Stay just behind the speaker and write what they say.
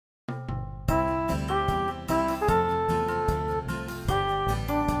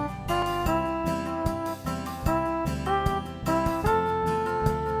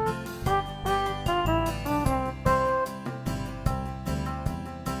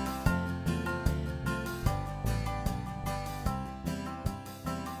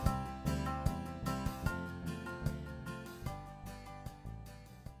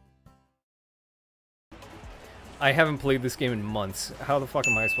I haven't played this game in months. How the fuck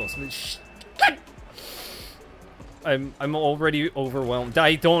am I supposed to... I'm already overwhelmed.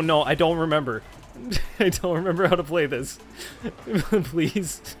 I don't know. I don't remember. I don't remember how to play this.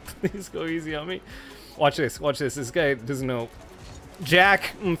 Please go easy on me. Watch this. Watch this. This guy doesn't know.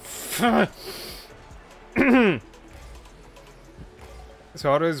 Jack. So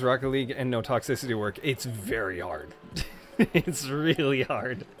how does Rocket League and no toxicity work? It's very hard. It's really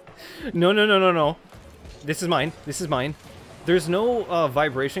hard. No. This is mine. This is mine. There's no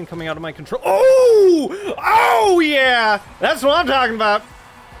vibration coming out of my control. Oh! Oh, yeah! That's what I'm talking about!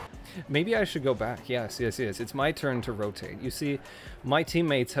 Maybe I should go back. Yes. It's my turn to rotate. You see, my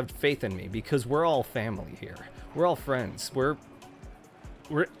teammates have faith in me because we're all family here. We're all friends. We're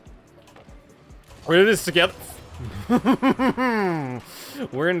in this together.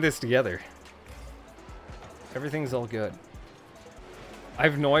 We're in this together. Everything's all good. I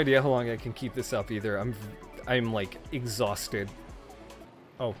have no idea how long I can keep this up either. I'm like exhausted.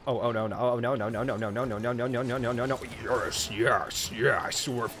 Oh no.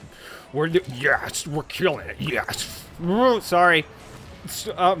 Yes. We're killing it. Yes. Sorry.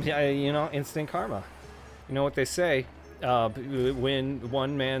 Yeah, you know, instant karma. You know what they say? When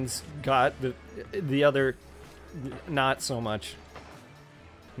one man's got the other, not so much.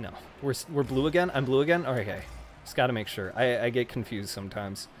 No, we're blue again. I'm blue again. Okay, just gotta make sure. I get confused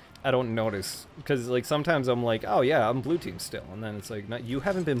sometimes. I don't notice because like sometimes I'm like, oh yeah, I'm blue team still, and then it's like, no, you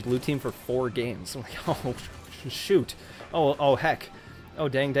haven't been blue team for 4 games. I'm like, oh shoot. Oh heck. Oh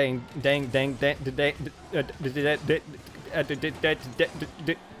dang.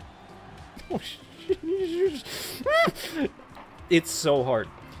 It's so hard.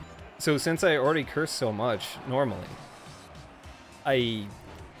 So since I already curse so much normally,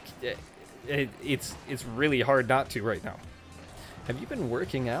 it's really hard not to right now. Have you been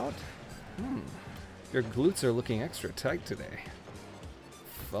working out? Your glutes are looking extra tight today.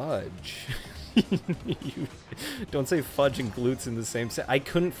 Fudge. You don't say fudge and glutes in the same set. I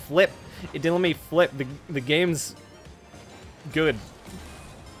couldn't flip. It didn't let me flip. The game's good.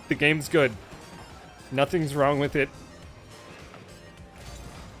 The game's good. Nothing's wrong with it.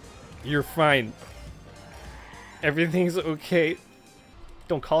 You're fine. Everything's okay.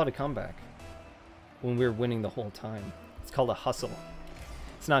 Don't call it a comeback when we're winning the whole time. It's called a hustle.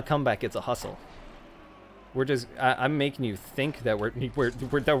 It's not a comeback, it's a hustle. We're just I'm making you think that we're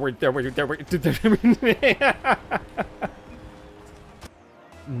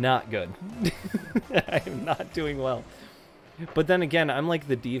not good. I'm not doing well. But then again, I'm like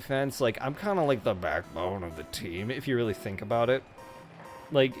the defense, like I'm kind of like the backbone of the team if you really think about it.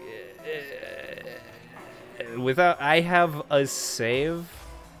 Like without I have a save.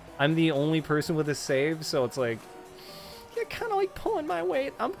 I'm the only person with a save, so it's like you're kind of like pulling my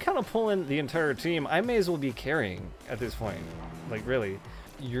weight. I'm kind of pulling the entire team. I may as well be carrying at this point. Like really,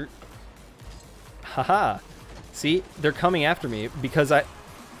 you're haha. See, they're coming after me because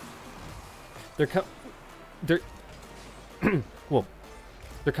they're well,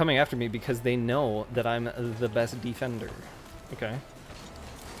 they're coming after me because they know that I'm the best defender. Okay.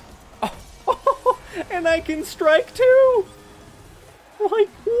 Oh, and I can strike too. Like,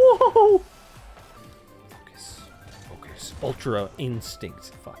 whoa! Focus. Ultra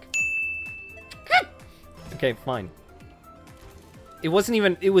instinct. Fuck. Okay, fine. It wasn't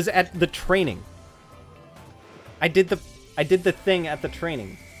even. It was at the training. I did the thing at the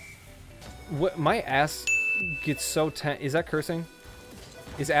training. What? My ass gets so tense. Is that cursing?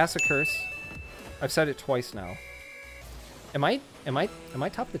 Is ass a curse? I've said it twice now. Am I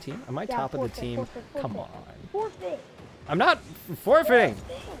top of the team? Am I top of the team? Come on. I'm not forfeiting.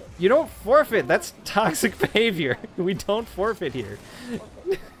 You don't forfeit. That's toxic behavior. We don't forfeit here.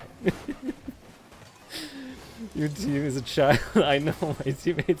 Your team is a child. I know my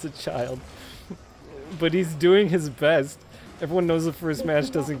teammate's a child. But he's doing his best. Everyone knows the first match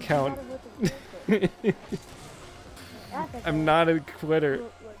doesn't count. I'm not a quitter.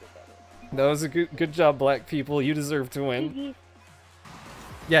 That was a good job, black people. You deserve to win.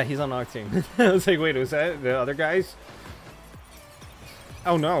 Yeah, he's on our team. I was like, wait, was that the other guys?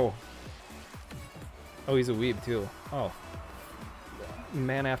 Oh no. Oh, he's a weeb too. Oh.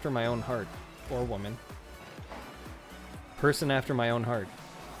 Man after my own heart. Or woman. Person after my own heart.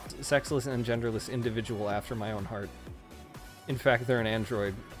 Sexless and genderless individual after my own heart. In fact, they're an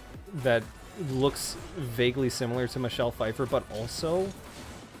android that looks vaguely similar to Michelle Pfeiffer, but also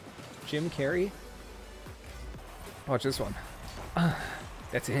Jim Carrey. Watch this one.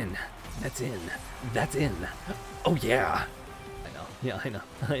 That's in. That's in. That's in. Oh yeah. Yeah,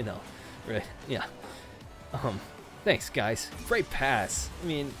 I know. Right, yeah. Thanks, guys. Great pass. I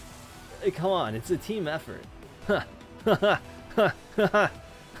mean, come on, it's a team effort.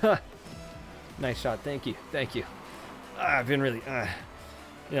 Nice shot. Thank you. Thank you. I've been really,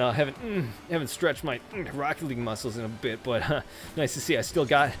 you know, haven't stretched my Rocket League muscles in a bit, but nice to see. I still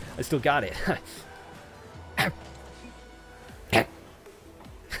got it.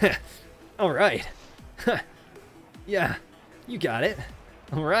 All right. Yeah, you got it.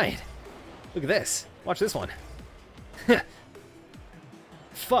 All right. Look at this. Watch this one.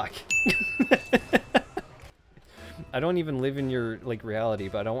 Fuck. I don't even live in your, like, reality,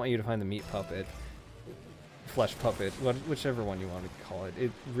 but I don't want you to find the meat puppet. Flesh puppet. Whichever one you want to call it.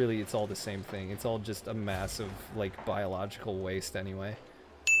 It really, it's all the same thing. It's all just a massive, like, biological waste anyway.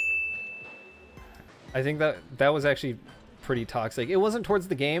 I think that was actually pretty toxic. It wasn't towards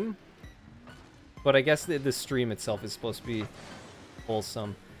the game, but I guess the stream itself is supposed to be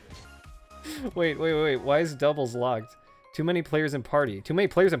wholesome. Wait. Why is doubles locked? Too many players in party. Too many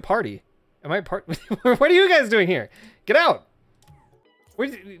players in party? Am I part? What are you guys doing here? Get out!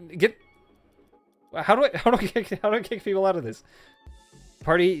 Get. How do I kick people out of this?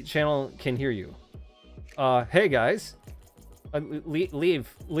 Party channel can hear you. Hey guys.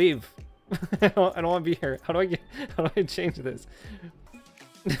 Leave. I don't want to be here. How do I change this?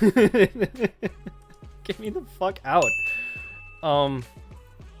 Get me the fuck out. Oh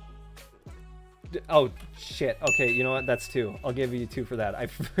shit. Okay, you know what? That's 2. I'll give you 2 for that. I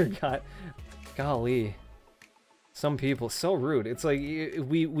forgot. Golly. Some people so rude. It's like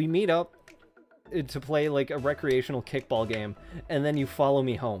we meet up to play like a recreational kickball game, and then you follow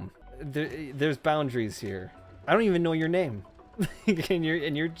me home. There's boundaries here. I don't even know your name. and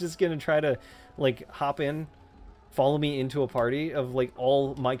you're just gonna try to like hop in, follow me into a party of like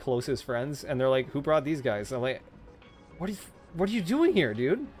all my closest friends, and they're like, who brought these guys? And I'm like, what are you doing here,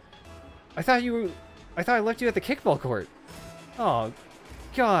 dude? I thought I left you at the kickball court. Oh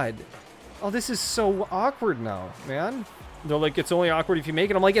god. Oh, this is so awkward now, man. They're like, it's only awkward if you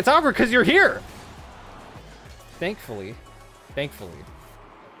make it. I'm like, it's awkward because you're here. Thankfully.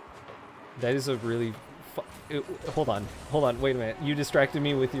 That is a really hold on, wait a minute. You distracted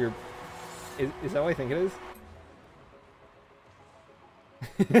me with your... Is that what I think it is?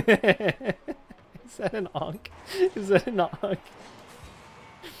 Is that an onk? Is that an onk?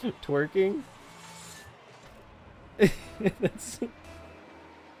 Twerking? That's...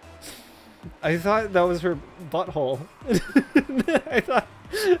 I thought that was her butthole. I thought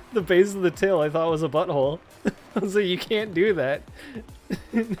the base of the tail I thought was a butthole. I was like, you can't do that.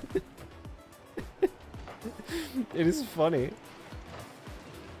 It is funny.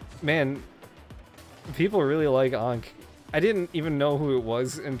 Man, people really like Ankh. I didn't even know who it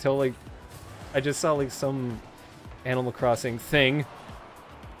was until like I just saw like some Animal Crossing thing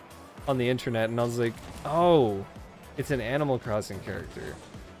on the internet and I was like, oh, it's an Animal Crossing character.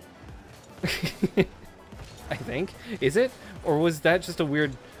 I think. Is it? Or was that just a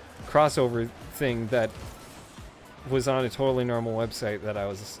weird crossover thing that was on a totally normal website that I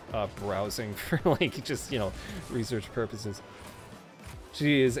was browsing for like just, you know, research purposes?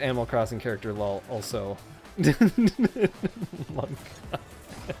 She is Animal Crossing character lol also. Monk.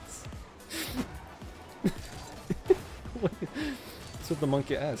 That's what the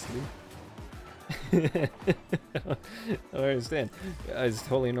monkey asked, dude. I don't understand. It's a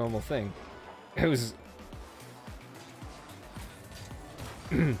totally normal thing. It was...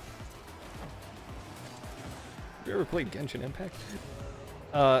 You ever played Genshin Impact?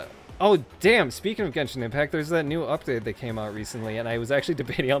 Oh, damn! Speaking of Genshin Impact, there's that new update that came out recently, and I was actually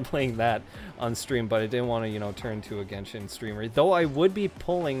debating on playing that on stream, but I didn't want to, you know, turn to a Genshin streamer. Though I would be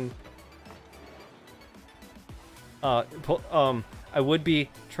pulling... I would be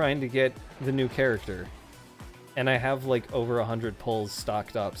trying to get the new character. And I have, like, over 100 pulls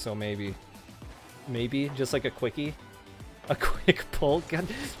stocked up, so maybe... Maybe, just like a quickie. A quick pull? God,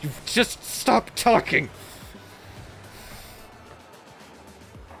 you just stop talking!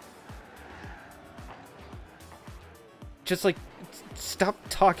 Just, like, stop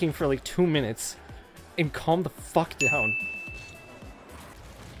talking for, like, 2 minutes and calm the fuck down.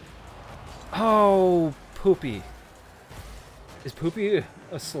 Oh, poopy. Is poopy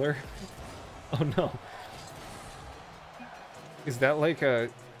a slur? Oh, no. Is that like a...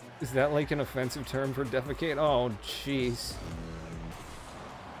 Is that like an offensive term for defecate? Oh, jeez.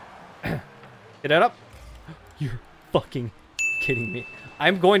 Get it up. You're fucking kidding me.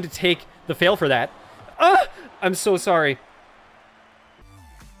 I'm going to take the fail for that. Ah! I'm so sorry.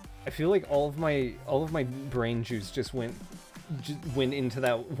 I feel like all of my brain juice just went into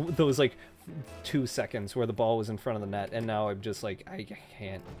those like 2 seconds where the ball was in front of the net, and now I'm just like, I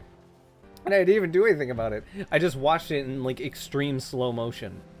can't. And I didn't even do anything about it. I just watched it in like extreme slow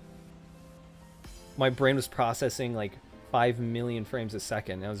motion. my brain was processing like 5 million frames a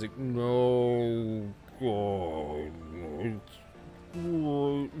second. And I was like, no, God.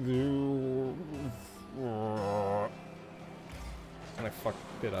 And I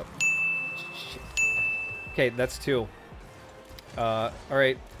fucked it up. Shit. Okay, that's 2.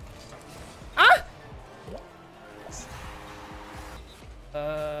 Alright. Ah!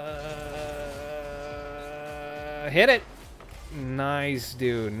 Hit it! Nice,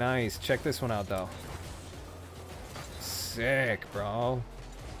 dude. Nice. Check this one out, though. Sick, bro.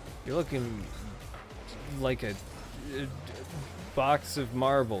 You're looking like a box of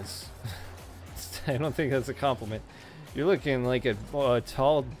marbles. I don't think that's a compliment. You're looking like a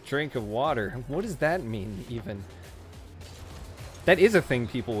tall drink of water. What does that mean, even? That is a thing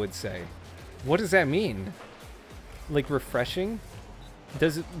people would say. What does that mean? Like refreshing?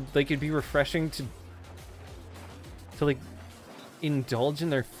 Does it, like, it'd be refreshing to like indulge in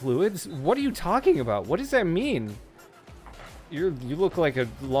their fluids? What are you talking about? What does that mean? You look like a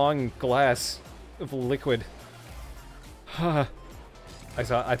long glass of liquid. I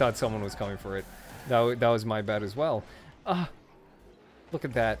thought someone was coming for it. That was my bad as well. Look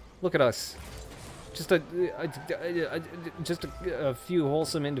at that. Look at us. Just a few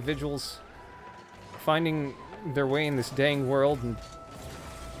wholesome individuals finding their way in this dang world and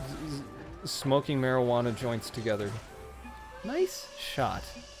smoking marijuana joints together. Nice shot.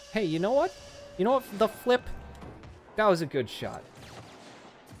 Hey, you know what? You know what? The flip. That was a good shot.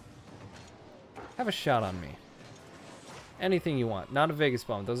 Have a shot on me. Anything you want. Not a Vegas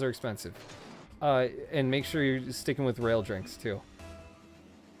bomb. Those are expensive. And make sure you're sticking with rail drinks, too.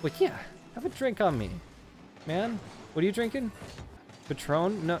 Like, yeah. Have a drink on me. Man. What are you drinking?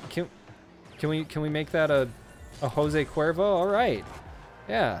 Patron? No. Can we make that a Jose Cuervo? Alright.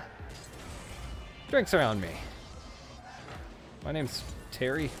 Yeah. Drinks around me. My name's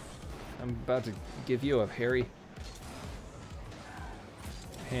Terry. I'm about to give you a hairy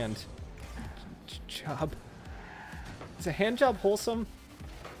hand job. Is a hand job wholesome?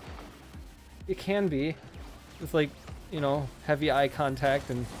 It can be. With, like, you know, heavy eye contact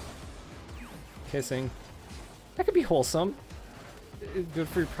and kissing. That could be wholesome. Good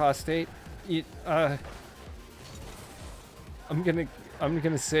for your prostate. I'm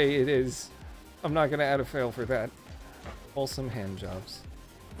gonna say it is. I'm not gonna add a fail for that. Wholesome hand jobs.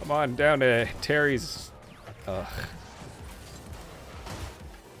 Come on down to Terry's. Ugh.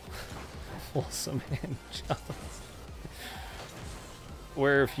 Wholesome hand jobs.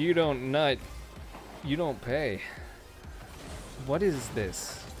 Where if you don't nut, you don't pay. What is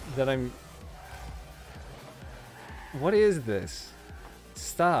this that I'm... What is this?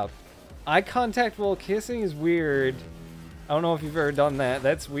 Stop. Eye contact while kissing is weird. I don't know if you've ever done that.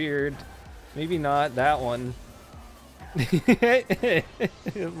 That's weird. Maybe not that one. It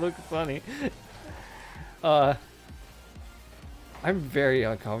looks funny. I'm very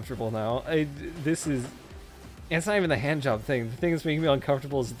uncomfortable now. This is... It's not even the hand job thing. The thing that's making me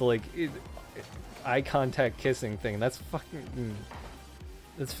uncomfortable is the, like, eye contact kissing thing. That's fucking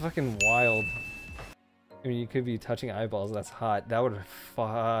wild. I mean, you could be touching eyeballs. That's hot. That would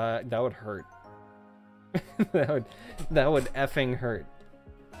hurt. that would effing hurt.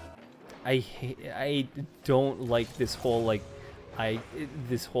 I don't like this whole, like,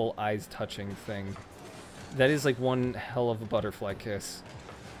 this whole eyes touching thing. That is like one hell of a butterfly kiss.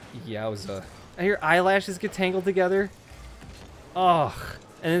 Yowza. And your eyelashes get tangled together. Ugh.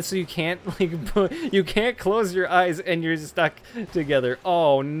 And then so you can't, like, you can't close your eyes and you're stuck together.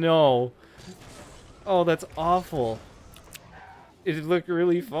 Oh no. Oh, that's awful. It'd look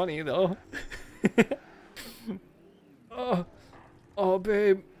really funny though. Oh,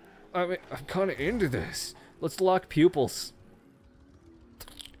 babe. I'm kind of into this. Let's lock pupils.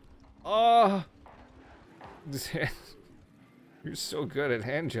 Oh. You're so good at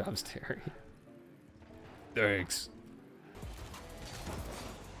hand jobs, Terry. Thanks.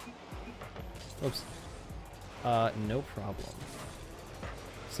 Oops. No problem.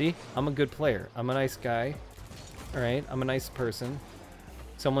 See? I'm a good player. I'm a nice guy. Alright? I'm a nice person.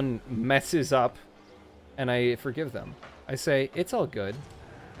 Someone messes up, and I forgive them. I say, it's all good.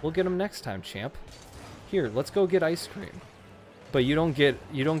 We'll get them next time, champ. Here, let's go get ice cream. But you don't get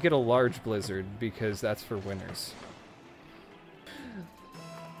a large blizzard, because that's for winners.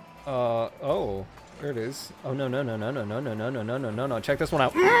 Oh. There it is. Oh, no. Check this one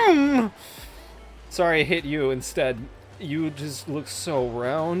out. Sorry, I hit you instead. You just look so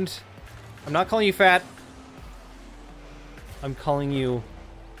round. I'm not calling you fat. I'm calling you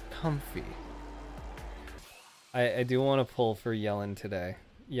comfy. I do want to pull for Yellen today.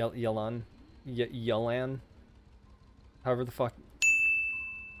 Yellen? However the fuck.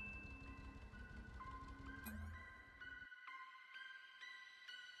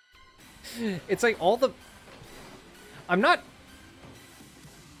 It's like all the... I'm not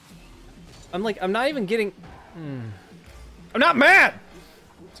even getting... I'm not mad!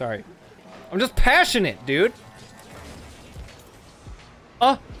 Sorry. I'm just passionate, dude.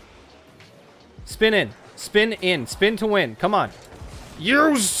 Spin in. Spin in. Spin to win. Come on.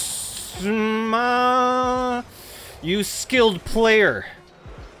 You skilled player.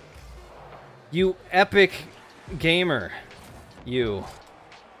 You epic gamer. You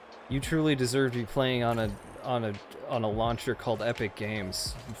truly deserve to be playing on a launcher called Epic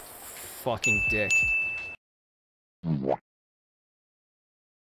Games. You fucking dick.